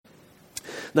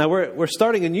Now, we're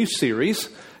starting a new series.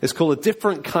 It's called A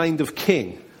Different Kind of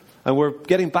King. And we're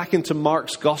getting back into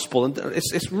Mark's gospel. And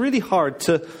it's really hard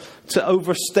to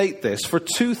overstate this. For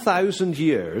 2,000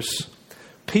 years,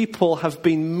 people have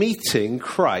been meeting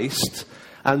Christ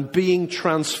and being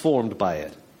transformed by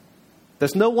it.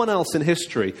 There's no one else in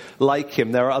history like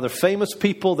him. There are other famous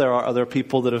people. There are other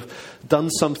people that have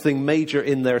done something major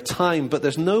in their time. But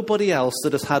there's nobody else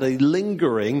that has had a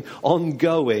lingering,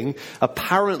 ongoing,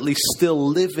 apparently still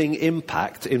living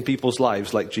impact in people's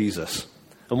lives like Jesus.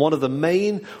 And one of the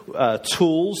main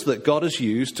tools that God has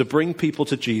used to bring people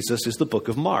to Jesus is the book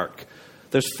of Mark.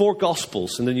 There's 4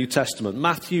 Gospels in the New Testament: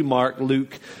 Matthew, Mark,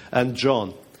 Luke, and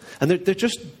John. And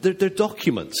they're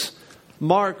documents.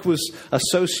 Mark was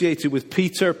associated with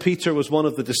Peter. Peter was one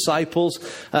of the disciples.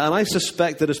 And I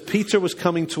suspect that as Peter was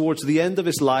coming towards the end of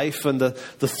his life and the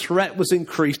threat was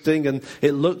increasing and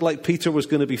it looked like Peter was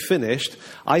going to be finished,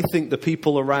 I think the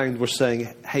people around were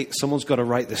saying, hey, someone's got to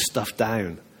write this stuff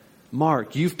down.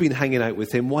 Mark, you've been hanging out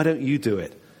with him. Why don't you do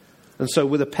it? And so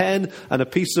with a pen and a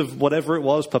piece of whatever it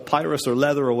was, papyrus or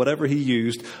leather or whatever he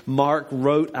used, Mark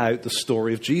wrote out the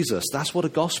story of Jesus. That's what a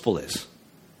gospel is.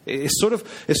 It's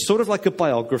sort of like a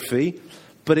biography,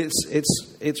 but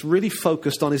it's really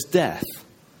focused on his death.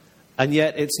 And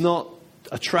yet it's not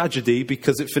a tragedy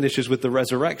because it finishes with the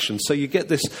resurrection. So you get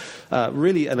this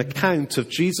really an account of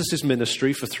Jesus'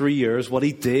 ministry for 3 years, what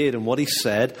he did and what he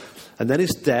said, and then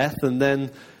his death and then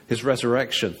his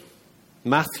resurrection.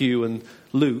 Matthew and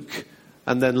Luke,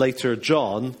 and then later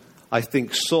John, I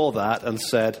think saw that and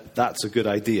said, that's a good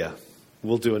idea.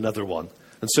 We'll do another one.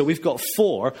 And so we've got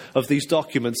 4 of these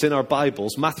documents in our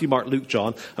Bibles: Matthew, Mark, Luke,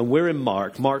 John, and we're in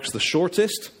Mark. Mark's the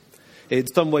shortest. In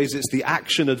some ways, it's the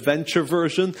action-adventure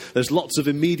version. There's lots of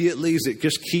immediatelys. It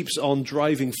just keeps on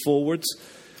driving forwards.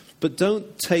 But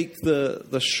don't take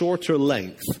the shorter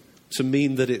length to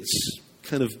mean that it's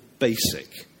kind of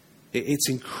basic. It's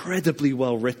incredibly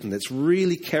well written. It's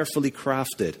really carefully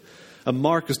crafted. And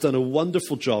Mark has done a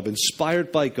wonderful job,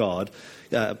 inspired by God,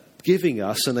 giving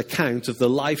us an account of the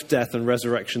life, death, and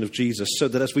resurrection of Jesus, so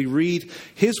that as we read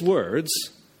his words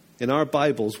in our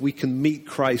Bibles, we can meet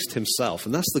Christ himself.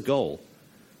 And that's the goal.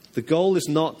 The goal is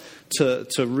not to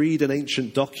read an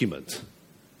ancient document.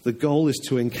 The goal is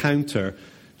to encounter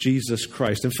Jesus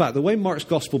Christ. In fact, the way Mark's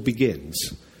gospel begins,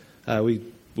 we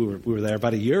were there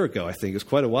about a year ago, I think. It's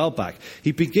quite a while back.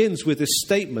 He begins with this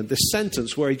statement, this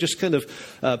sentence where he just kind of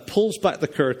pulls back the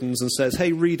curtains and says,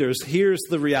 hey, readers, here's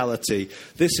the reality.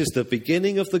 This is the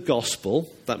beginning of the gospel.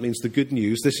 That means the good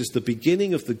news. This is the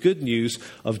beginning of the good news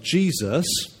of Jesus.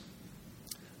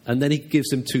 And then he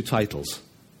gives him 2 titles: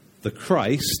 the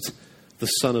Christ, the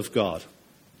Son of God.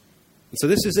 And so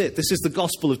this is it. This is the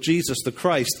gospel of Jesus, the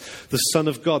Christ, the Son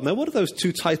of God. Now, what do those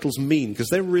 2 titles mean? Because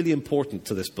they're really important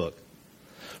to this book.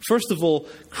 First of all,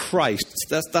 Christ.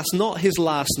 That's not his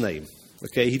last name.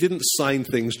 Okay, he didn't sign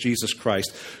things Jesus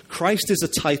Christ. Christ is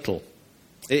a title.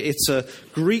 It's a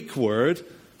Greek word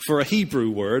for a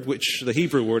Hebrew word, which the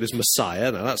Hebrew word is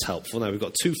Messiah. Now that's helpful. Now we've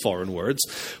got 2 foreign words.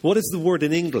 What is the word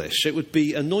in English? It would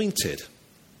be anointed.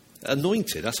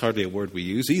 Anointed, that's hardly a word we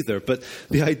use either. But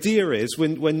the idea is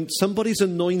when somebody's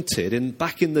anointed,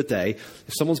 back in the day,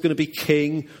 if someone's going to be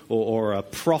king or a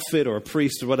prophet or a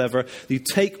priest or whatever, you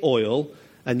take oil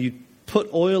and you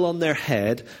put oil on their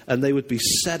head, and they would be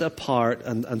set apart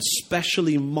and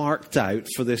specially marked out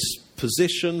for this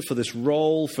position, for this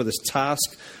role, for this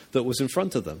task that was in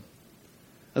front of them.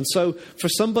 And so for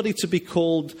somebody to be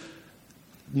called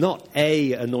not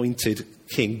a anointed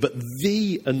king, but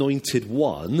the anointed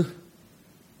one,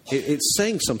 it's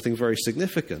saying something very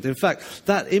significant. In fact,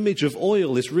 that image of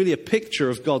oil is really a picture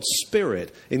of God's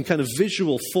Spirit in kind of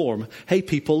visual form. Hey,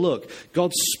 people, look,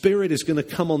 God's Spirit is going to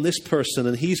come on this person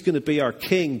and he's going to be our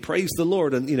king. Praise the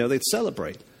Lord. And, they'd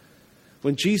celebrate.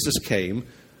 When Jesus came,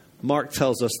 Mark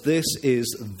tells us this is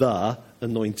the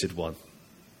anointed one.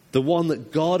 The one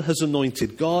that God has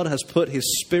anointed. God has put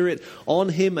his Spirit on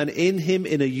him and in him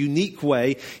in a unique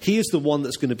way. He is the one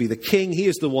that's going to be the king. He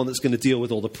is the one that's going to deal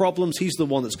with all the problems. He's the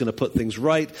one that's going to put things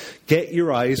right. Get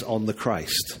your eyes on the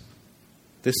Christ.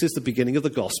 This is the beginning of the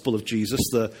gospel of Jesus,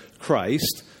 the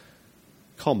Christ,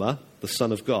 the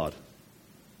Son of God.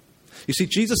 You see,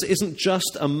 Jesus isn't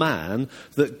just a man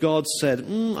that God said,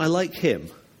 I like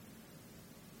him.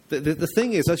 The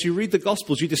thing is, as you read the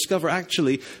Gospels, you discover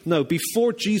actually, no,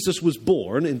 before Jesus was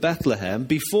born in Bethlehem,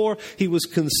 before he was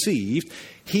conceived,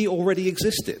 he already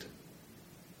existed.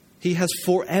 He has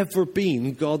forever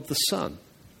been God the Son.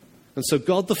 And And so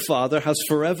God the Father has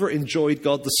forever enjoyed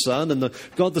God the Son, and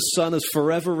God the Son has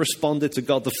forever responded to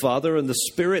God the Father, and the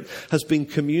Spirit has been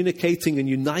communicating and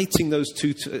uniting those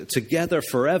two together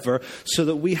forever, so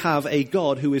that we have a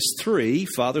God who is three,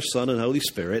 Father, Son, and Holy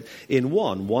Spirit, in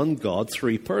one. One God,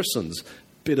 three persons.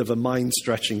 Bit of a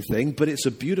mind-stretching thing, but it's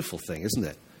a beautiful thing, isn't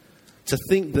it? To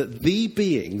think that the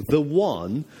being, the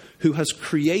one who has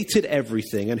created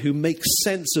everything and who makes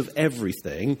sense of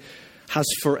everything, has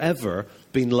forever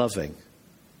been loving,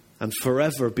 and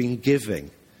forever been giving,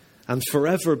 and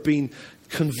forever been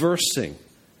conversing,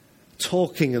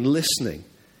 talking and listening,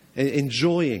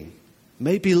 enjoying,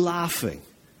 maybe laughing.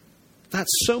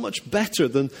 That's so much better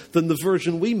than the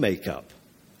version we make up.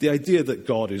 The idea that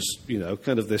God is,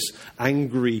 kind of this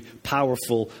angry,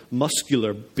 powerful,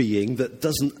 muscular being that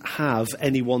doesn't have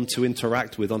anyone to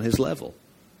interact with on his level.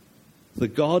 The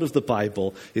God of the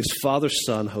Bible is Father,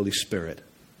 Son, Holy Spirit.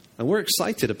 And we're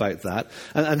excited about that.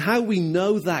 And how we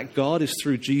know that God is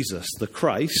through Jesus, the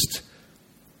Christ,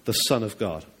 the Son of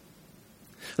God.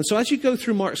 And so as you go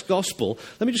through Mark's Gospel,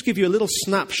 let me just give you a little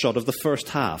snapshot of the first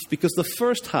half, because the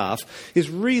first half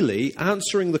is really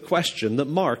answering the question that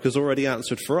Mark has already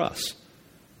answered for us.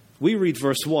 We read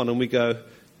verse 1 and we go,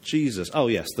 Jesus, oh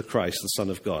yes, the Christ, the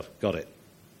Son of God. Got it.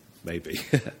 Maybe.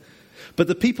 But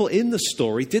the people in the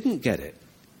story didn't get it.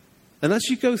 And as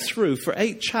you go through for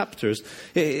 8 chapters,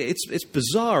 it's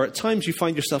bizarre. At times you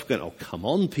find yourself going, oh, come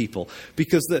on, people.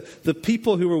 Because the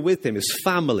people who were with him, his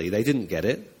family, they didn't get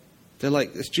it. They're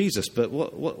like, it's Jesus, but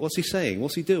what's he saying?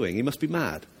 What's he doing? He must be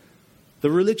mad.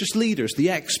 The religious leaders, the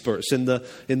experts in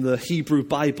the Hebrew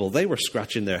Bible, they were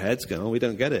scratching their heads going, oh, we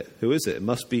don't get it. Who is it?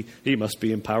 He must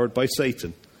be empowered by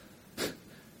Satan.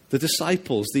 The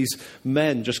disciples, these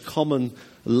men, just common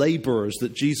laborers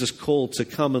that Jesus called to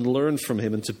come and learn from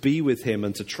him and to be with him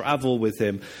and to travel with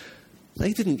him,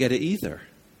 they didn't get it either.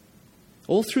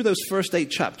 All through those first 8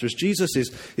 chapters, Jesus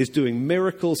is doing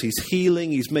miracles, he's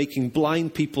healing, he's making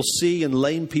blind people see and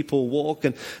lame people walk,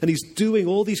 and he's doing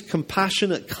all these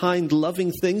compassionate, kind,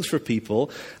 loving things for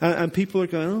people, and people are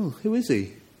going, oh, who is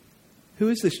he? Who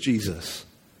is this Jesus?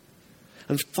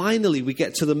 And finally, we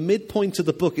get to the midpoint of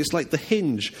the book. It's like the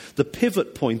hinge, the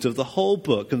pivot point of the whole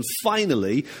book. And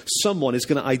finally, someone is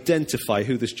going to identify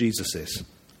who this Jesus is.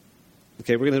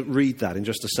 Okay, we're going to read that in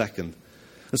just a second.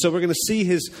 And so we're going to see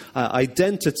his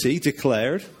identity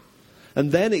declared.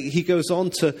 And then he goes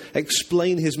on to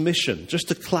explain his mission, just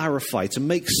to clarify, to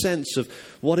make sense of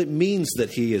what it means that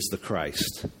he is the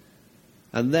Christ.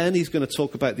 And then he's going to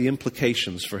talk about the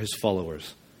implications for his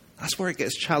followers. That's where it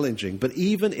gets challenging. But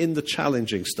even in the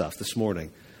challenging stuff this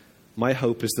morning, my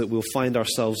hope is that we'll find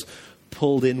ourselves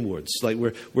pulled inwards, like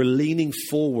we're leaning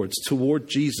forwards toward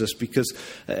Jesus, because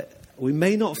we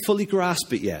may not fully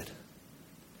grasp it yet,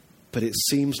 but it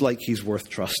seems like he's worth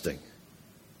trusting.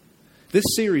 This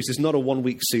series is not a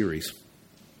one-week series.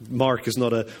 Mark is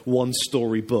not a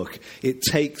one-story book. It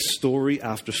takes story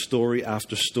after story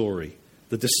after story.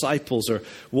 The disciples are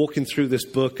walking through this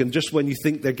book, and just when you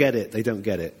think they get it, they don't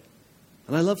get it.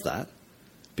 And I love that,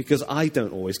 because I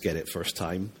don't always get it first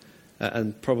time,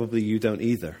 and probably you don't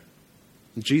either.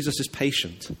 And Jesus is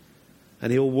patient,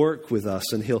 and he'll work with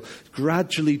us, and he'll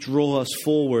gradually draw us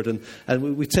forward,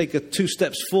 and we take 2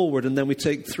 steps forward, and then we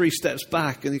take 3 steps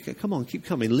back, and you go, come on, keep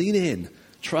coming, lean in,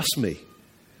 trust me.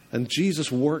 And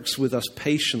Jesus works with us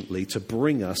patiently to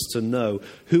bring us to know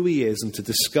who he is and to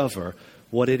discover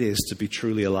what it is to be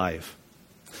truly alive.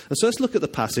 And so let's look at the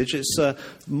passage. It's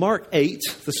Mark 8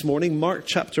 this morning. Mark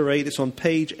chapter 8. It's on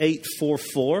page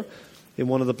 844 in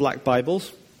one of the black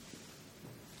Bibles.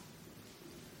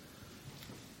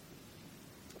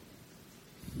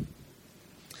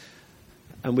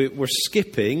 And we're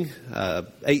skipping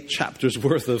 8 chapters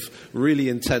worth of really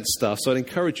intense stuff. So I'd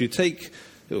encourage you, take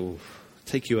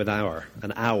you an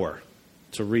hour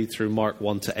to read through Mark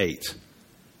 1 to 8.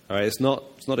 All right, it's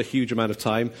not a huge amount of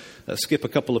time. Skip a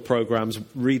couple of programs,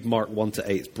 read Mark 1 to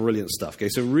 8. It's brilliant stuff. Okay,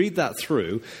 so read that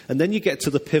through, and then you get to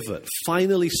the pivot.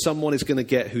 Finally, someone is going to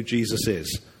get who Jesus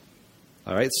is.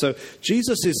 All right, so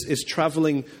Jesus is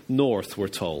traveling north, we're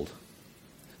told.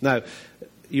 Now,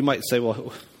 you might say,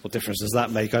 well, what difference does that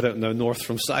make? I don't know north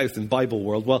from south in Bible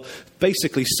world. Well,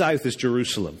 basically, south is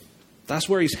Jerusalem. That's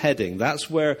where he's heading. That's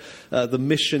where the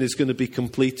mission is going to be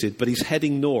completed. But he's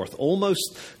heading north.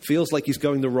 Almost feels like he's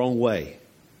going the wrong way.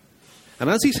 And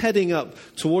as he's heading up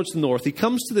towards the north, he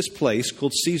comes to this place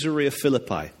called Caesarea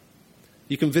Philippi.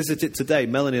 You can visit it today.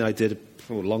 Melanie and I did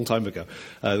a long time ago,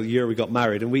 the year we got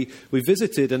married. And we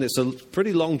visited, and it's a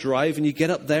pretty long drive. And you get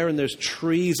up there, and there's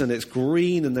trees, and it's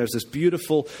green, and there's this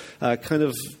beautiful kind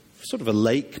of sort of a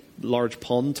lake, large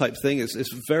pond type thing.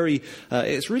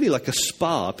 It's really like a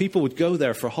spa. People would go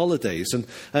there for holidays,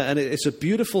 and it's a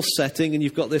beautiful setting. And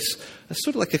you've got this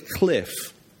sort of like a cliff,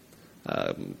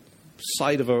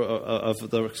 side of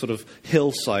the sort of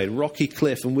hillside, rocky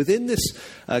cliff, and within this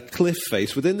cliff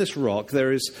face, within this rock,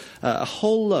 there is a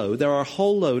whole load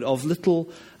of little,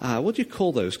 what do you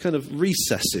call those? Kind of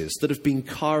recesses that have been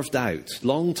carved out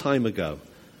long time ago.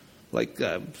 Like,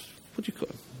 what do you call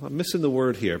it? I'm missing the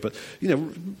word here, but,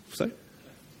 sorry?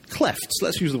 Clefts.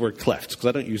 Let's use the word clefts, because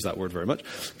I don't use that word very much.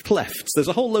 Clefts. There's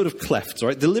a whole load of clefts, all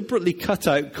right? Deliberately cut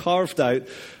out, carved out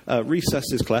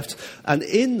recesses, clefts. And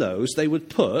in those, they would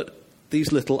put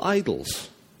these little idols,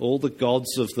 all the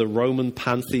gods of the Roman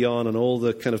pantheon and all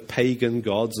the kind of pagan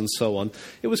gods and so on.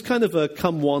 It was kind of a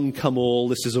come one, come all,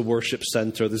 this is a worship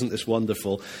center, isn't this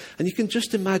wonderful? And you can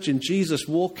just imagine Jesus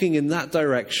walking in that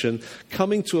direction,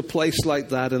 coming to a place like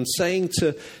that and saying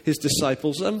to his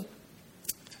disciples,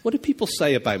 what do people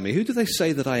say about me? Who do they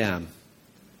say that I am?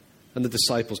 And the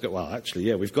disciples go, well, actually,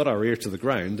 yeah, we've got our ear to the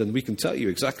ground and we can tell you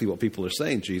exactly what people are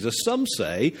saying, Jesus. Some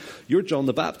say you're John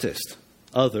the Baptist.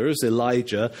 Others,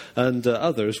 Elijah, and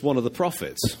others, one of the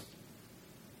prophets.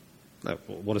 Now,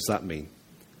 what does that mean?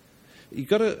 You've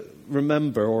got to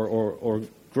remember or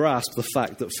grasp the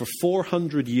fact that for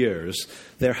 400 years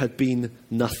there had been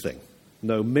nothing.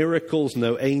 No miracles,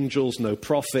 no angels, no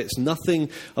prophets, nothing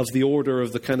of the order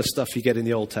of the kind of stuff you get in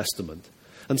the Old Testament.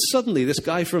 And suddenly this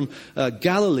guy from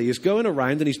Galilee is going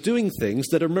around and he's doing things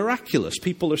that are miraculous.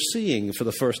 People are seeing for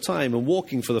the first time and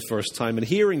walking for the first time and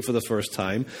hearing for the first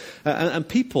time. And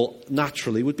people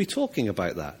naturally would be talking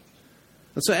about that.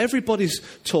 And so everybody's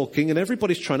talking and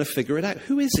everybody's trying to figure it out.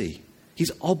 Who is he?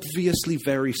 He's obviously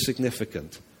very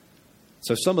significant.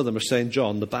 So some of them are saying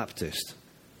John the Baptist,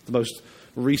 the most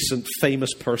recent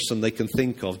famous person they can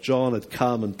think of. John had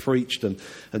come and preached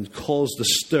and caused a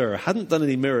stir, hadn't done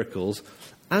any miracles.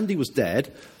 Andy was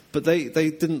dead, but they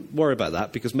didn't worry about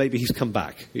that because maybe he's come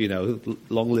back.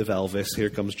 Long live Elvis, here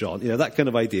comes John. That kind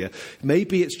of idea.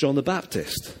 Maybe it's John the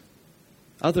Baptist.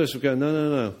 Others were going,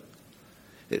 no.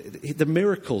 The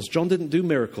miracles, John didn't do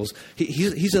miracles.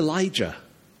 He's Elijah.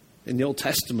 In the Old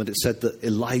Testament, it said that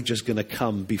Elijah's going to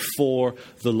come before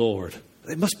the Lord.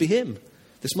 It must be him.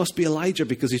 This must be Elijah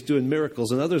because he's doing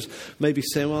miracles. And others may be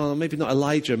saying, well, maybe not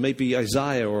Elijah, maybe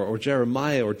Isaiah or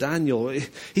Jeremiah or Daniel.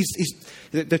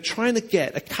 They're trying to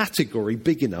get a category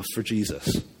big enough for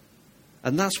Jesus.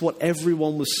 And that's what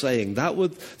everyone was saying. That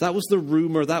was the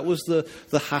rumor. That was the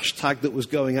hashtag that was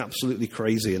going absolutely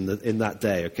crazy in that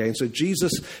day. Okay, and so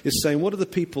Jesus is saying, what do the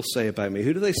people say about me?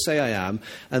 Who do they say I am?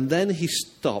 And then he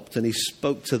stopped and he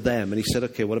spoke to them and he said,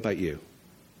 okay, what about you?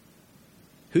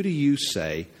 Who do you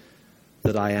say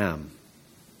that I am?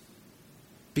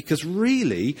 Because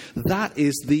really, that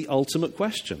is the ultimate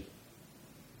question.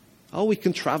 Oh, we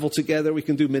can travel together, we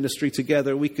can do ministry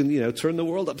together, we can, turn the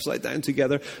world upside down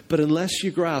together. But unless you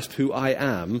grasp who I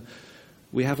am,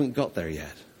 we haven't got there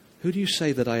yet. Who do you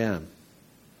say that I am?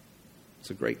 It's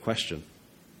a great question.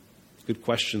 It's a good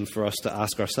question for us to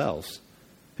ask ourselves.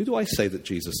 Who do I say that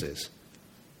Jesus is?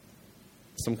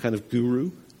 Some kind of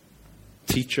guru,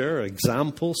 teacher,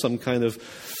 example, some kind of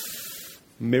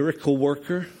miracle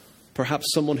worker, perhaps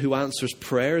someone who answers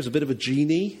prayers, a bit of a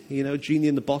genie, genie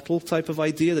in the bottle type of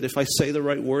idea, that if I say the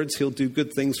right words, he'll do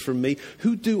good things for me.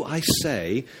 Who do I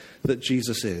say that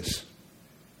Jesus is?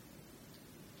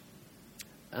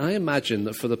 And I imagine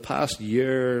that for the past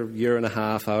year and a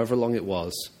half, however long it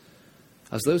was,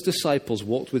 as those disciples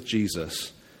walked with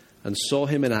Jesus and saw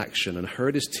him in action and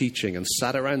heard his teaching and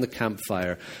sat around the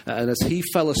campfire, and as he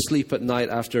fell asleep at night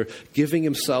after giving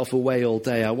himself away all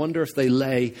day, I wonder if they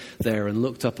lay there and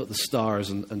looked up at the stars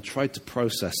and tried to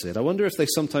process it. I wonder if they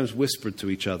sometimes whispered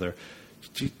to each other,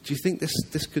 do you think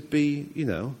this could be,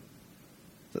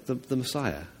 the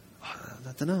Messiah?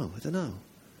 I don't know.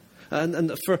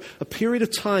 And for a period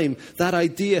of time, that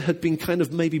idea had been kind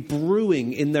of maybe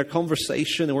brewing in their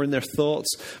conversation or in their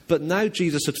thoughts. But now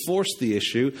Jesus had forced the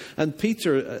issue, and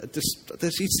Peter,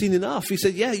 he'd seen enough. He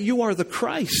said, yeah, you are the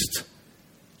Christ.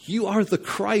 You are the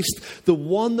Christ, the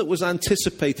one that was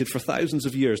anticipated for thousands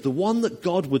of years, the one that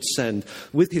God would send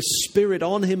with his Spirit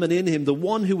on him and in him, the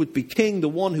one who would be king, the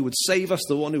one who would save us,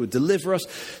 the one who would deliver us.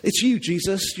 It's you,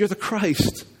 Jesus. You're the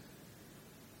Christ.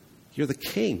 You're the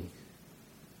King.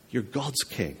 You're God's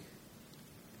king.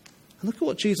 And look at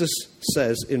what Jesus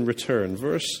says in return.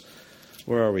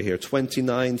 Where are we here?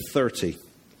 29:30.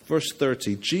 Verse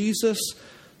 30. Jesus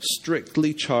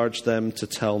strictly charged them to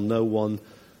tell no one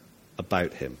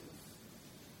about him.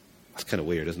 That's kind of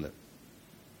weird, isn't it?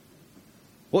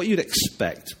 What you'd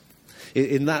expect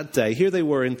in that day. Here they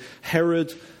were in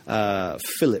Herod,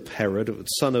 Philip Herod,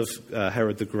 son of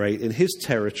Herod the Great, in his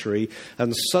territory,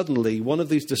 and suddenly one of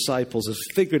these disciples has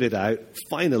figured it out.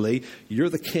 Finally, you're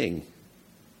the king.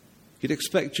 You'd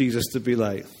expect Jesus to be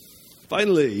like,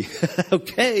 finally,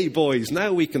 okay, boys,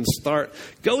 now we can start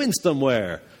going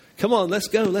somewhere. Come on, let's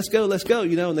go, let's go, let's go.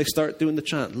 And they start doing the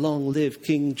chant, long live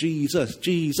King Jesus,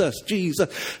 Jesus, Jesus.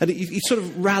 And you sort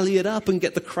of rally it up and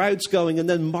get the crowds going and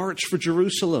then march for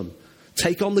Jerusalem.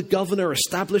 Take on the governor,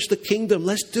 establish the kingdom.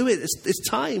 Let's do it. It's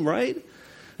time, right?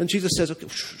 And Jesus says, okay,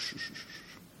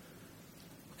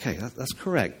 okay, that's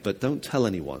correct, but don't tell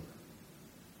anyone.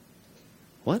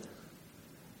 What?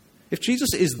 If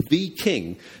Jesus is the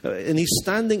king, and he's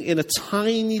standing in a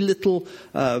tiny little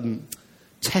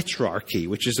tetrarchy,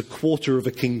 which is a quarter of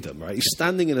a kingdom, right? He's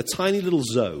standing in a tiny little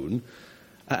zone,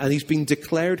 and he's been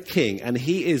declared king, and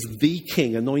he is the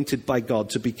king anointed by God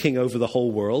to be king over the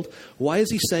whole world. Why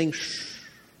is he saying, shh,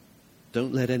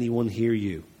 don't let anyone hear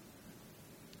you?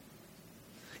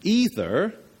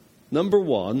 Either, number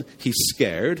one, he's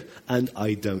scared, and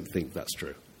I don't think that's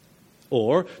true.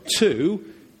 Or,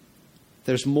 two,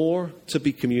 there's more to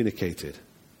be communicated.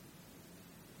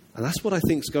 And that's what I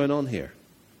think is going on here.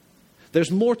 There's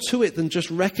more to it than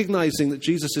just recognizing that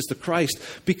Jesus is the Christ.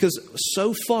 Because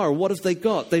so far, what have they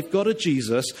got? They've got a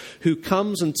Jesus who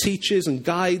comes and teaches and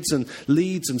guides and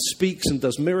leads and speaks and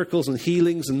does miracles and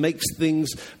healings and makes things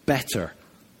better.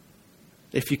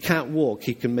 If you can't walk,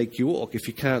 he can make you walk. If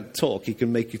you can't talk, he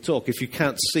can make you talk. If you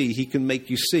can't see, he can make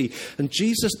you see. And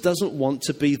Jesus doesn't want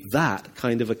to be that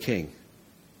kind of a king,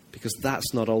 because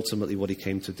that's not ultimately what he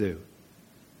came to do.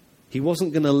 He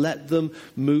wasn't going to let them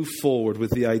move forward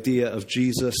with the idea of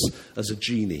Jesus as a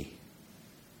genie.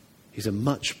 He's a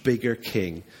much bigger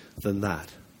king than that.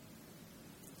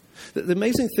 The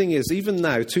amazing thing is, even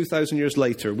now, 2,000 years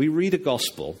later, we read a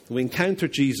gospel, we encounter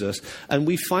Jesus, and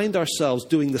we find ourselves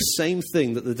doing the same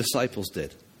thing that the disciples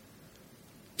did.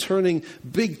 Turning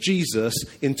big Jesus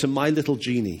into my little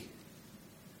genie.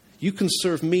 You can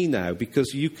serve me now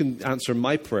because you can answer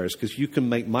my prayers, because you can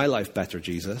make my life better,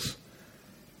 Jesus.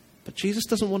 But Jesus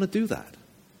doesn't want to do that.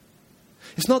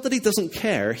 It's not that he doesn't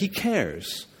care. He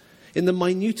cares. In the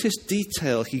minutest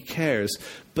detail, he cares.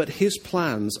 But his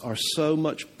plans are so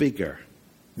much bigger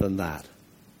than that.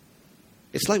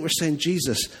 It's like we're saying,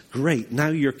 Jesus, great, now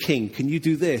you're king. Can you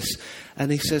do this?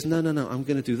 And he says, no, I'm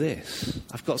going to do this.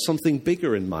 I've got something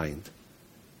bigger in mind.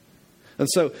 And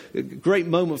so, a great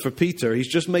moment for Peter. He's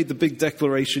just made the big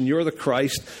declaration, you're the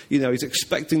Christ. He's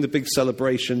expecting the big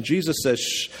celebration. Jesus says,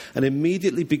 shh, and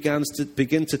immediately begin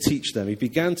to teach them. He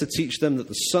began to teach them that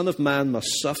the Son of Man must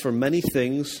suffer many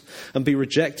things and be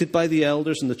rejected by the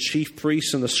elders and the chief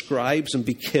priests and the scribes and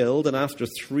be killed, and after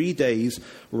 3 days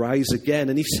rise again.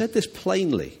 And he said this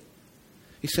plainly.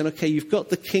 He said, okay, you've got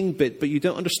the king bit, but you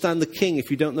don't understand the king if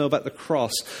you don't know about the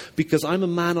cross. Because I'm a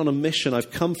man on a mission.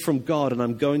 I've come from God and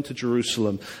I'm going to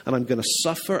Jerusalem. And I'm going to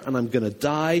suffer and I'm going to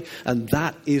die. And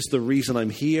that is the reason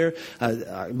I'm here.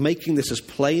 Making this as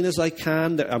plain as I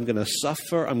can. I'm going to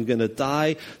suffer. I'm going to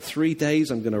die. 3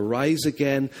 days. I'm going to rise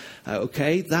again.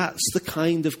 Okay, that's the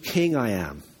kind of king I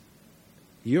am.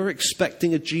 You're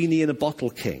expecting a genie in a bottle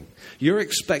king. You're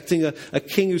expecting a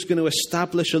king who's going to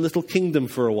establish a little kingdom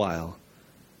for a while.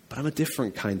 But I'm a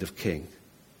different kind of king.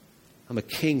 I'm a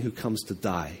king who comes to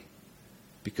die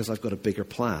because I've got a bigger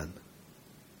plan.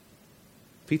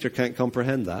 Peter can't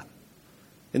comprehend that.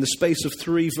 In the space of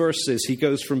 3 verses, he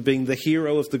goes from being the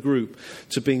hero of the group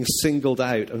to being singled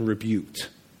out and rebuked.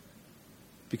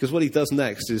 Because what he does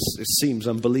next it seems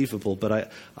unbelievable,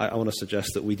 but I want to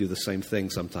suggest that we do the same thing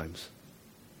sometimes.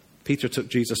 Peter took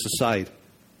Jesus aside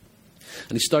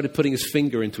and he started putting his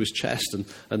finger into his chest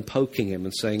and poking him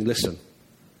and saying, listen,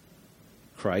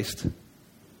 Christ,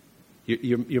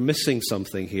 you're missing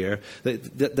something here.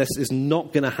 That this is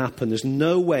not going to happen. There's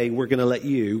no way we're going to let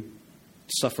you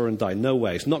suffer and die. No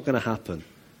way. It's not going to happen.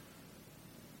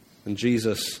 And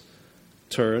Jesus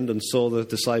turned and saw the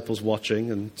disciples watching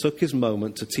and took his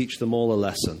moment to teach them all a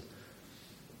lesson.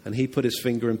 And he put his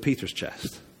finger in Peter's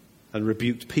chest and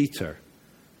rebuked Peter.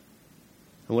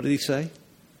 And what did he say?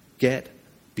 Get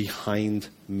behind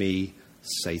me,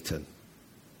 Satan.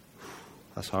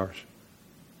 That's harsh.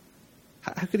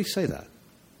 How could he say that?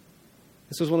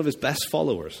 This was one of his best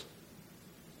followers.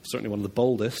 Certainly one of the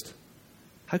boldest.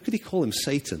 How could he call him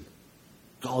Satan?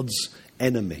 God's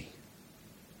enemy.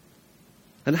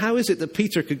 And how is it that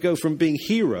Peter could go from being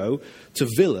hero to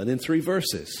villain in 3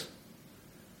 verses?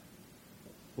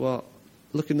 Well,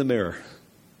 look in the mirror.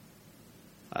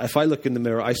 If I look in the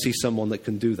mirror, I see someone that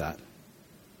can do that.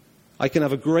 I can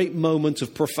have a great moment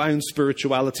of profound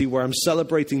spirituality where I'm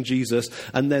celebrating Jesus,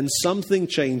 and then something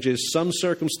changes, some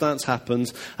circumstance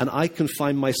happens, and I can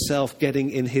find myself getting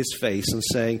in his face and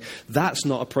saying, that's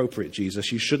not appropriate,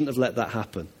 Jesus. You shouldn't have let that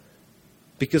happen.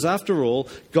 Because after all,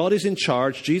 God is in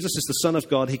charge. Jesus is the Son of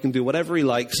God. He can do whatever he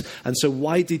likes. And so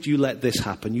why did you let this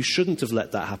happen? You shouldn't have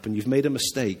let that happen. You've made a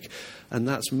mistake. And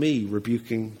that's me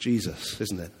rebuking Jesus,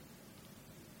 isn't it?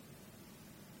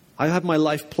 I had my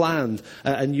life planned,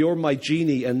 and you're my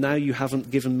genie, and now you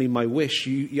haven't given me my wish.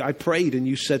 I prayed, and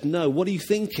you said no. What are you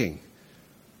thinking?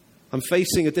 I'm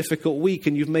facing a difficult week,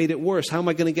 and you've made it worse. How am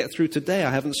I going to get through today?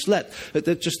 I haven't slept.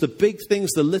 They're just the big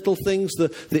things, the little things,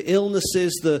 the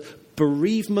illnesses, the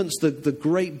bereavements, the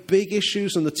great big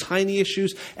issues and the tiny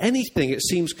issues. Anything, it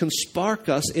seems, can spark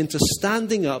us into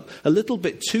standing up a little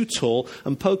bit too tall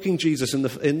and poking Jesus in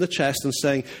the chest and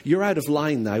saying, you're out of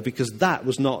line now because that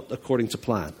was not according to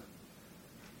plan.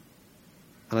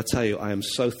 And I tell you, I am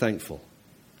so thankful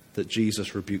that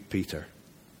Jesus rebuked Peter.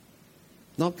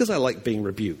 Not because I like being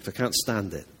rebuked, I can't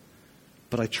stand it,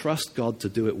 but I trust God to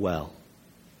do it well.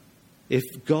 If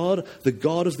God, the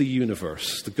God of the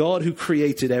universe, the God who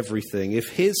created everything, if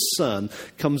his Son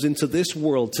comes into this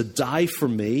world to die for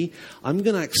me, I'm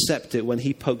going to accept it when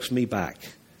he pokes me back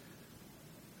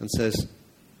and says,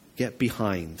 get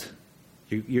behind.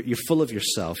 You're full of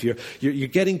yourself. You're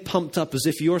getting pumped up as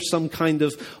if you're some kind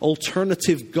of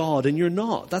alternative God, and you're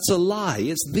not. That's a lie.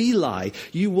 It's the lie.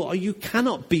 You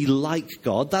cannot be like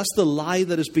God. That's the lie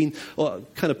that has been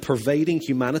kind of pervading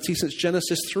humanity since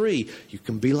Genesis 3. You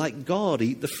can be like God,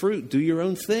 eat the fruit, do your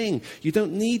own thing. You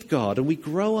don't need God. And we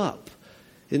grow up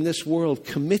in this world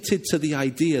committed to the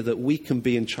idea that we can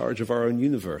be in charge of our own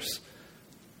universe.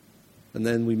 And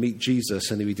then we meet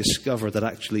Jesus and we discover that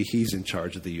actually he's in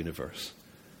charge of the universe.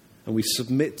 And we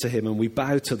submit to him and we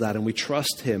bow to that and we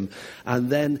trust him.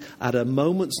 And then at a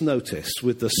moment's notice,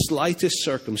 with the slightest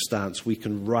circumstance, we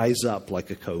can rise up like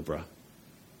a cobra.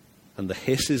 And the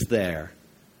hiss is there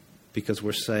because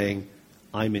we're saying,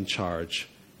 I'm in charge.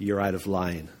 You're out of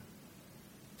line.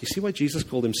 Do you see why Jesus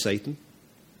called him Satan?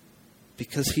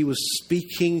 Because he was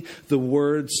speaking the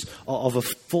words of a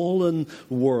fallen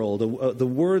world, the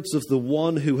words of the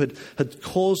one who had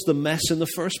caused the mess in the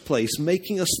first place,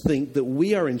 making us think that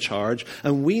we are in charge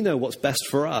and we know what's best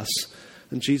for us.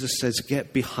 And Jesus says,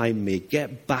 get behind me,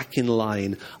 get back in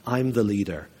line. I'm the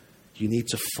leader. You need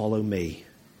to follow me.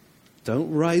 Don't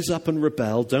rise up and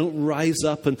rebel. Don't rise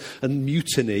up and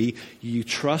mutiny. You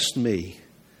trust me.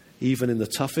 Even in the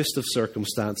toughest of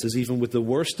circumstances, even with the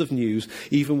worst of news,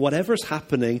 even whatever's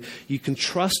happening, you can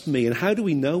trust me. And how do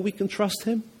we know we can trust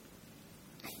him?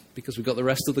 Because we've got the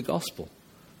rest of the gospel.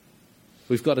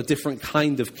 We've got a different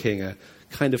kind of king, a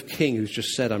kind of king who's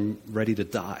just said, I'm ready to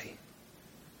die.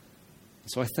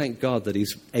 So I thank God that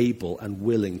he's able and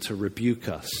willing to rebuke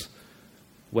us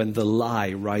when the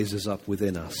lie rises up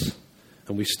within us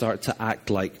and we start to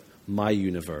act like my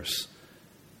universe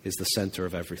is the center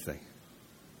of everything.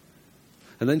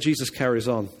 And then Jesus carries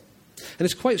on. And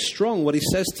it's quite strong what he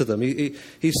says to them.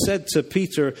 He said to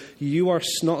Peter, you are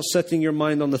not setting your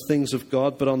mind on the things of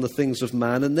God, but on the things of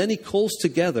man. And then he calls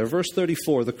together, verse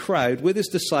 34, the crowd with his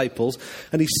disciples.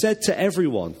 And he said to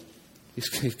everyone, he's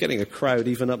getting a crowd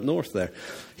even up north there.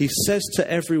 He says to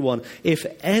everyone, if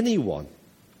anyone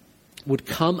would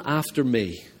come after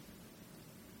me,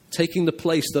 taking the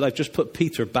place that I've just put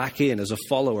Peter back in as a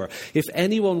follower. If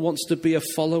anyone wants to be a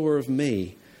follower of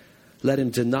me, let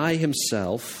him deny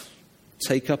himself,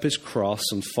 take up his cross,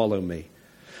 and follow me.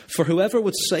 For whoever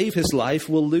would save his life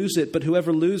will lose it, but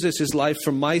whoever loses his life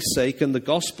for my sake and the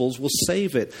gospel's will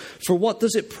save it. For what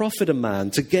does it profit a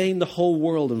man to gain the whole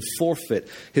world and forfeit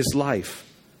his life?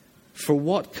 For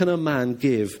what can a man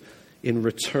give in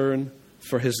return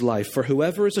for his life? For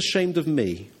whoever is ashamed of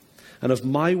me and of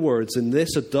my words in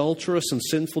this adulterous and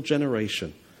sinful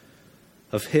generation,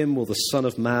 of him will the Son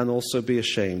of Man also be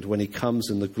ashamed when he comes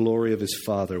in the glory of his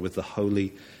Father with the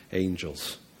holy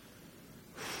angels.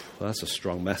 Well, that's a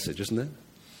strong message, isn't it?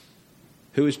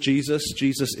 Who is Jesus?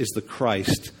 Jesus is the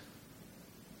Christ.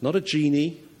 Not a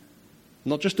genie,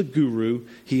 not just a guru.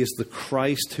 He is the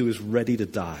Christ who is ready to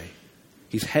die.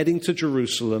 He's heading to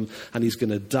Jerusalem and he's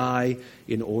going to die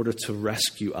in order to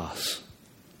rescue us.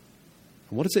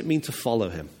 And what does it mean to follow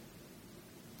him?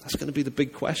 That's going to be the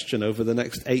big question over the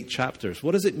next 8 chapters.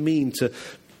 What does it mean to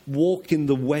walk in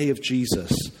the way of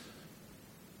Jesus?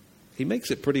 He makes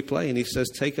it pretty plain. He says,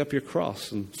 take up your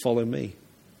cross and follow me.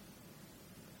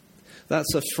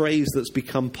 That's a phrase that's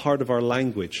become part of our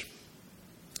language.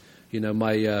 You know,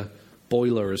 my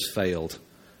boiler has failed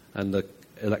and the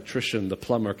electrician, the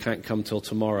plumber, can't come till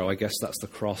tomorrow. I guess that's the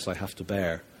cross I have to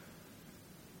bear.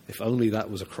 If only that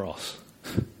was a cross.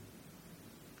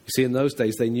 You see, in those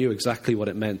days, they knew exactly what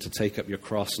it meant to take up your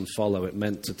cross and follow. It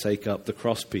meant to take up the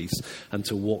crosspiece and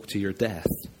to walk to your death.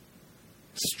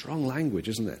 Strong language,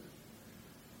 isn't it?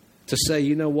 To say,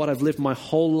 you know what, I've lived my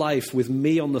whole life with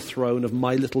me on the throne of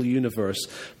my little universe,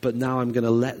 but now I'm going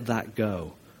to let that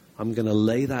go. I'm going to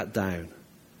lay that down.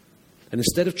 And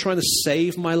instead of trying to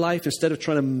save my life, instead of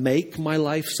trying to make my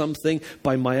life something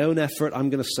by my own effort, I'm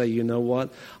going to say, you know what,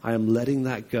 I am letting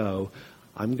that go.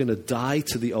 I'm going to die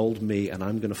to the old me, and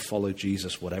I'm going to follow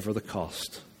Jesus, whatever the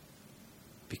cost.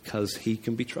 Because he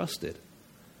can be trusted.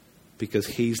 Because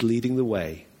he's leading the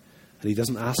way. And he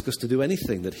doesn't ask us to do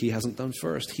anything that he hasn't done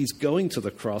first. He's going to the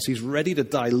cross. He's ready to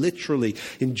die, literally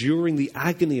enduring the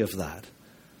agony of that.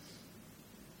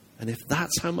 And if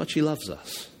that's how much he loves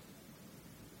us,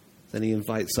 then he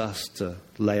invites us to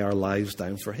lay our lives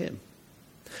down for him.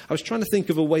 I was trying to think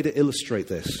of a way to illustrate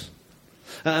this.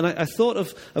 And I thought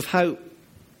of how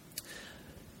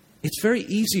it's very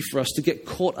easy for us to get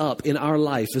caught up in our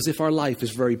life as if our life is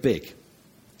very big.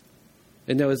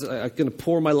 You know, I'm going to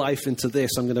pour my life into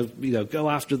this. I'm going to, go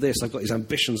after this. I've got these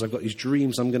ambitions. I've got these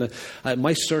dreams. I'm going to,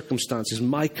 my circumstances,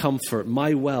 my comfort,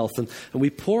 my wealth. And we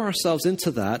pour ourselves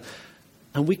into that.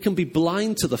 And we can be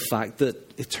blind to the fact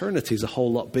that eternity is a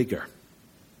whole lot bigger.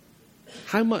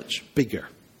 How much bigger?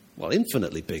 Well,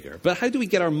 infinitely bigger. But how do we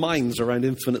get our minds around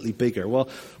infinitely bigger? Well,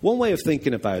 one way of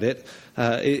thinking about it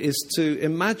is to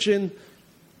imagine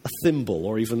a thimble,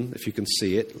 or even, if you can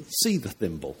see it, see the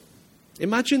thimble.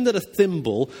 Imagine that a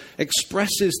thimble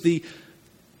expresses the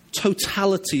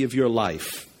totality of your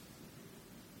life.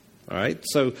 All right?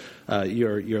 So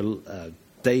your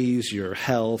days, your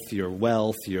health, your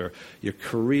wealth, your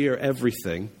career,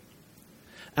 everything.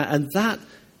 And that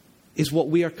is what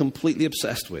we are completely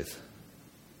obsessed with.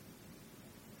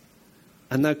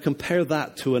 And now compare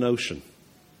that to an ocean.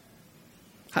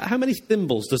 How many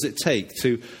thimbles does it take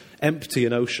to empty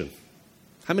an ocean?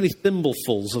 How many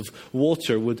thimblefuls of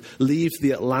water would leave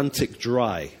the Atlantic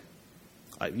dry?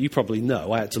 You probably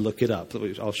know. I had to look it up.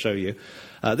 I'll show you.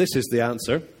 This is the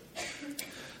answer.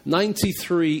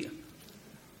 93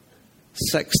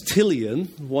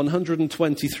 sextillion,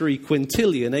 123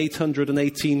 quintillion,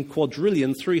 818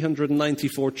 quadrillion,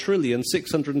 394 trillion,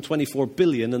 624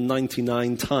 billion, and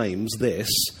 99 times this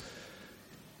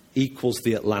equals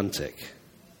the Atlantic.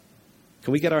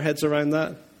 Can we get our heads around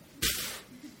that?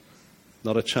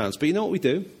 Not a chance. But you know what we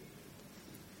do?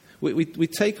 We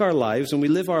take our lives and we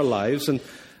live our lives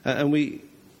and we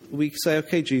say,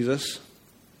 okay, Jesus,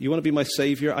 you want to be my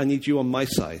Savior? I need you on my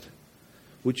side.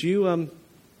 Would you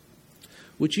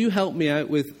help me out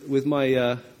with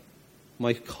my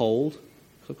my cold?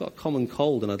 I've got a common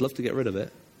cold and I'd love to get rid of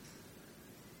it.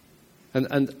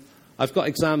 And I've got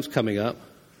exams coming up.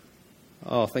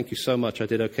 Oh, thank you so much. I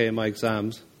did okay in my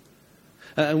exams.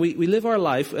 And we live our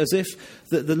life as if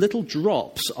the little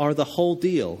drops are the whole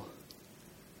deal.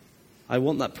 I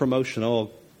want that promotion.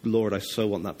 Oh, Lord, I so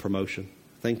want that promotion.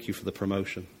 Thank you for the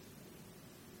promotion.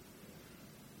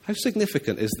 How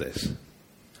significant is this?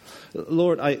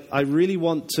 Lord, I really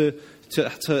want to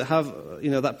have,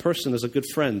 that person as a good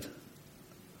friend.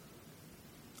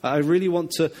 I really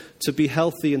want to be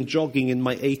healthy and jogging in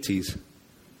my 80s.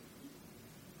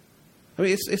 I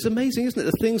mean, it's amazing, isn't it?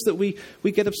 The things that we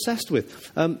get obsessed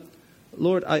with.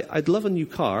 Lord, I'd love a new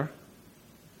car.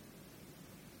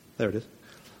 There it is.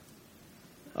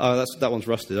 Oh, that one's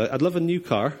rusted. I'd love a new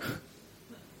car.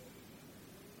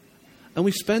 And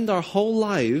we spend our whole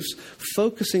lives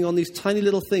focusing on these tiny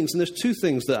little things. And there's two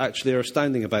things that actually are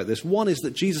astounding about this. One is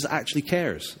that Jesus actually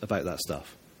cares about that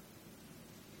stuff.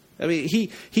 I mean,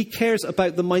 he cares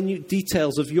about the minute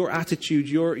details of your attitude,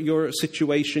 your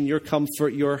situation, your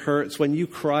comfort, your hurts. When you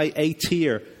cry a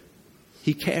tear,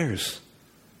 he cares.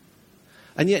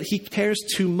 And yet he cares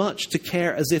too much to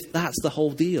care as if that's the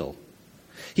whole deal.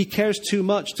 He cares too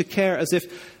much to care as if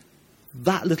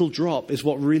that little drop is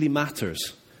what really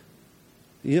matters.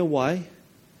 You know why?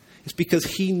 It's because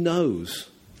he knows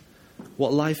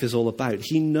what life is all about.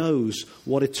 He knows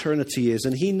what eternity is.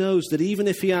 And he knows that even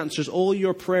if he answers all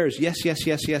your prayers, yes, yes,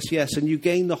 yes, yes, yes, and you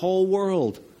gain the whole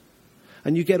world,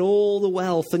 and you get all the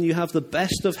wealth, and you have the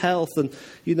best of health, and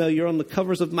you're on the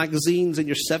covers of magazines in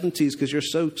your 70s because you're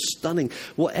so stunning.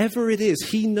 Whatever it is,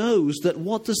 he knows that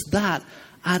what does that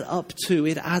add up to?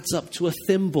 It adds up to a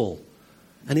thimble.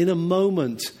 And in a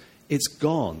moment, it's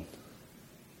gone.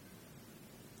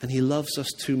 And he loves us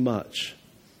too much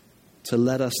to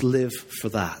let us live for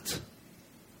that.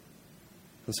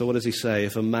 And so what does he say?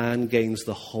 If a man gains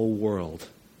the whole world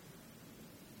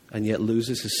and yet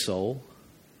loses his soul,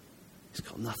 he's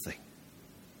got nothing.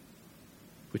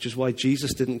 Which is why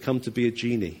Jesus didn't come to be a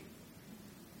genie.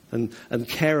 and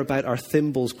care about our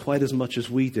thimbles quite as much as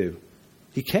we do.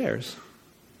 He cares,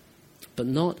 but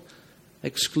not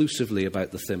exclusively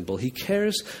about the thimble. He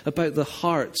cares about the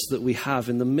hearts that we have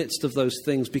in the midst of those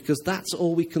things, because that's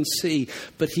all we can see.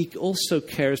 But he also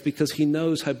cares because he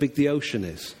knows how big the ocean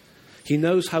is. He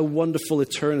knows how wonderful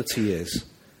eternity is.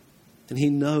 And he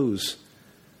knows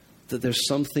that there's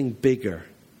something bigger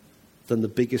than the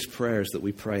biggest prayers that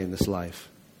we pray in this life.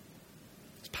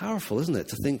 It's powerful, isn't it,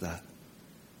 to think that?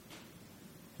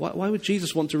 Why would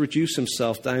Jesus want to reduce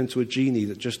himself down to a genie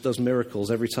that just does miracles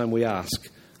every time we ask?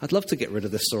 I'd love to get rid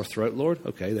of this sore throat, Lord.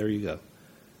 Okay, there you go.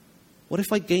 What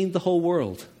if I gained the whole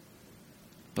world,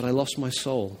 but I lost my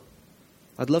soul?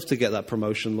 I'd love to get that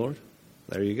promotion, Lord.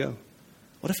 There you go.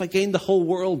 What if I gained the whole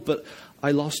world, but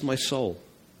I lost my soul?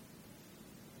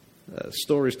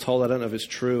 Stories told, I don't know if it's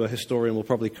true, a historian will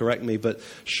probably correct me, but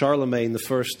Charlemagne, the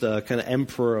first kind of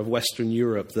emperor of Western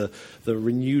Europe, the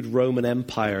renewed Roman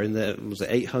Empire in the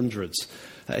 800s,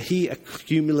 he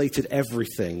accumulated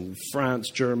everything.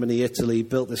 France, Germany, Italy,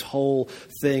 built this whole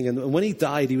thing. And when he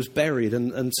died, he was buried.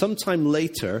 And sometime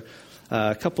later,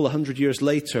 a couple of hundred years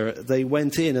later, they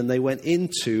went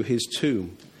into his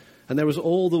tomb. And there was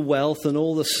all the wealth and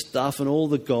all the stuff and all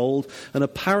the gold. And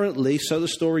apparently, so the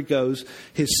story goes,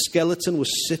 his skeleton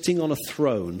was sitting on a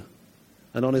throne.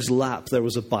 And on his lap, there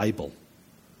was a Bible.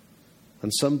 And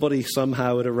somebody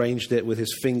somehow had arranged it with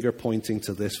his finger pointing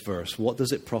to this verse. What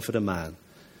does it profit a man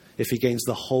if he gains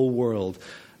the whole world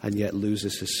and yet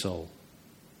loses his soul?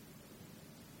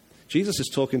 Jesus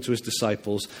is talking to his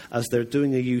disciples as they're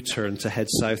doing a U-turn to head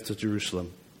south to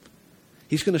Jerusalem.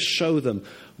 He's going to show them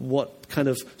what kind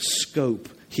of scope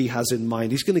he has in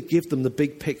mind. He's going to give them the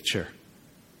big picture.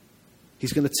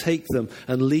 He's going to take them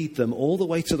and lead them all the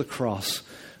way to the cross.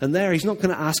 And there, he's not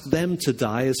going to ask them to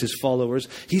die as his followers.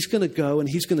 He's going to go and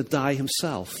he's going to die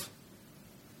himself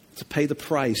to pay the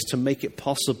price, to make it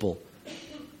possible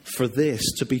for this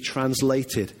to be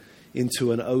translated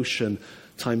into an ocean,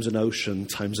 times an ocean,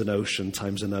 times an ocean,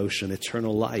 times an ocean,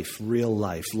 eternal life, real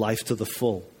life, life to the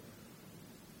full.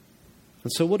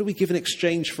 And so what do we give in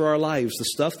exchange for our lives? The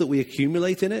stuff that we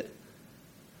accumulate in it?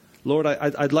 Lord,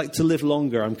 I'd like to live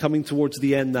longer. I'm coming towards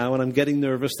the end now and I'm getting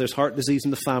nervous. There's heart disease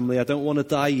in the family. I don't want to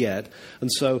die yet.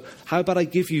 And so how about I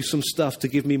give you some stuff to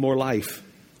give me more life?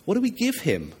 What do we give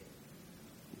him?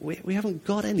 We haven't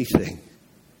got anything.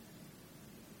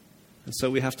 And so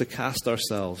we have to cast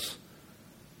ourselves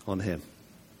on him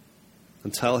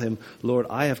and tell him, Lord,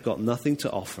 I have got nothing to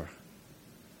offer.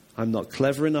 I'm not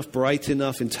clever enough, bright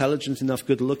enough, intelligent enough,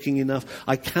 good-looking enough.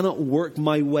 I cannot work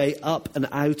my way up and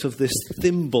out of this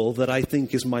thimble that I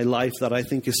think is my life, that I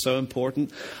think is so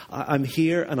important. I'm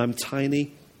here and I'm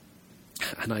tiny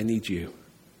and I need you.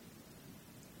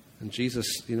 And Jesus,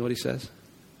 you know what he says?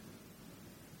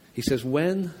 He says,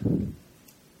 when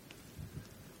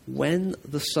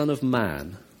the Son of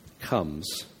Man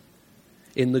comes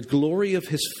in the glory of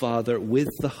his Father with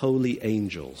the holy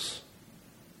angels,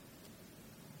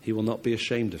 he will not be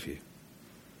ashamed of you.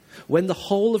 When the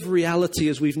whole of reality,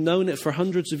 as we've known it for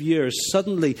hundreds of years,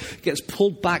 suddenly gets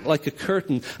pulled back like a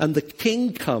curtain and the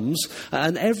King comes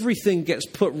and everything gets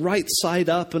put right side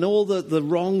up and all the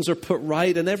wrongs are put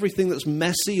right and everything that's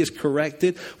messy is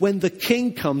corrected. When the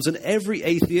King comes and every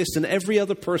atheist and every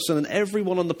other person and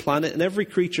everyone on the planet and every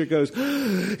creature goes,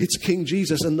 it's King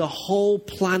Jesus, and the whole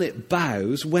planet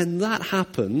bows, when that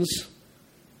happens,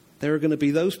 there are going to be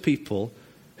those people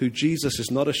who Jesus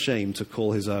is not ashamed to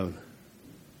call his own.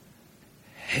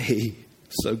 Hey,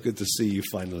 so good to see you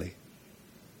finally.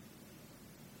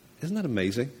 Isn't that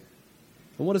amazing?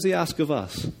 And what does he ask of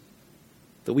us?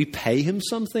 That we pay him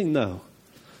something? No.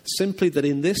 Simply that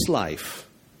in this life,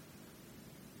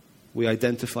 we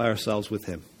identify ourselves with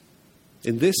him.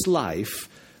 In this life,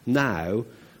 now,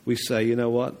 we say, you know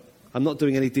what? I'm not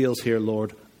doing any deals here,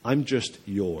 Lord. I'm just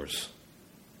yours.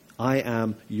 I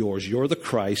am yours. You're the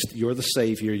Christ. You're the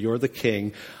Savior. You're the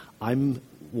King. I'm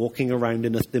walking around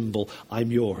in a thimble. I'm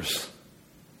yours.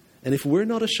 And if we're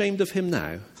not ashamed of him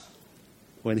now,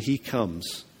 when he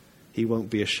comes, he won't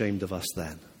be ashamed of us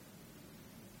then.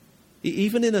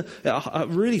 Even in a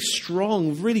really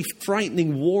strong, really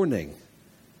frightening warning,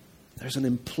 there's an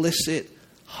implicit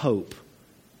hope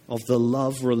of the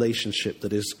love relationship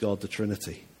that is God the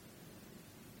Trinity.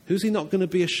 Who's he not going to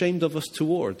be ashamed of us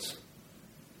towards?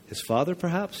 His Father,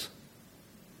 perhaps?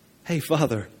 Hey,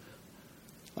 Father,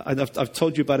 I've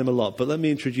told you about him a lot, but let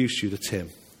me introduce you to Tim.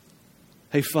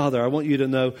 Hey, Father, I want you to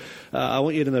know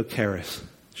Karis.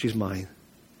 She's mine.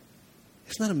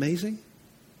 Isn't that amazing?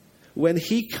 When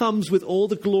he comes with all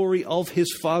the glory of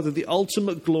his Father, the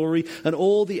ultimate glory, and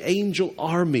all the angel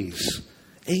armies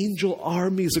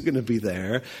are going to be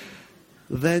there.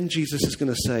 then Jesus is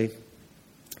going to say,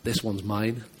 this one's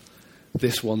mine,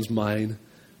 this one's mine,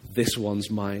 this one's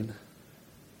mine.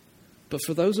 But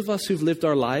for those of us who've lived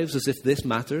our lives as if this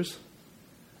matters,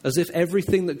 as if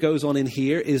everything that goes on in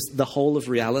here is the whole of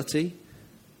reality,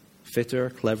 fitter,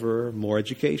 cleverer, more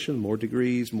education, more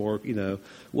degrees, more,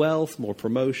 wealth, more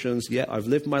promotions. Yeah, I've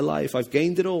lived my life. I've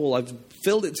gained it all. I've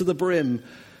filled it to the brim.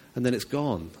 And then it's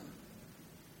gone.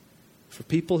 For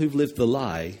people who've lived the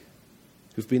lie,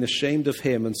 who've been ashamed of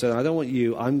him and said, I don't want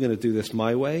you, I'm going to do this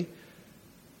my way,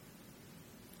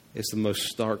 it's the most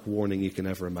stark warning you can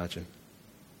ever imagine.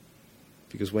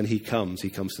 Because when he comes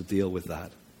to deal with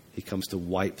that. He comes to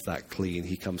wipe that clean.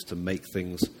 He comes to make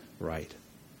things right.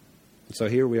 And so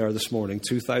here we are this morning,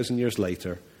 2,000 years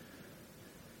later,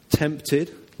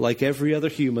 tempted, like every other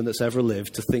human that's ever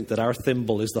lived, to think that our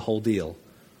thimble is the whole deal.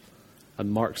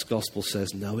 And Mark's gospel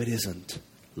says, no, it isn't.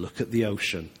 Look at the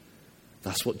ocean.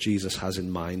 That's what Jesus has in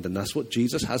mind, and that's what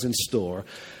Jesus has in store.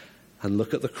 And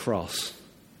look at the cross.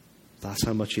 That's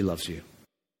how much he loves you.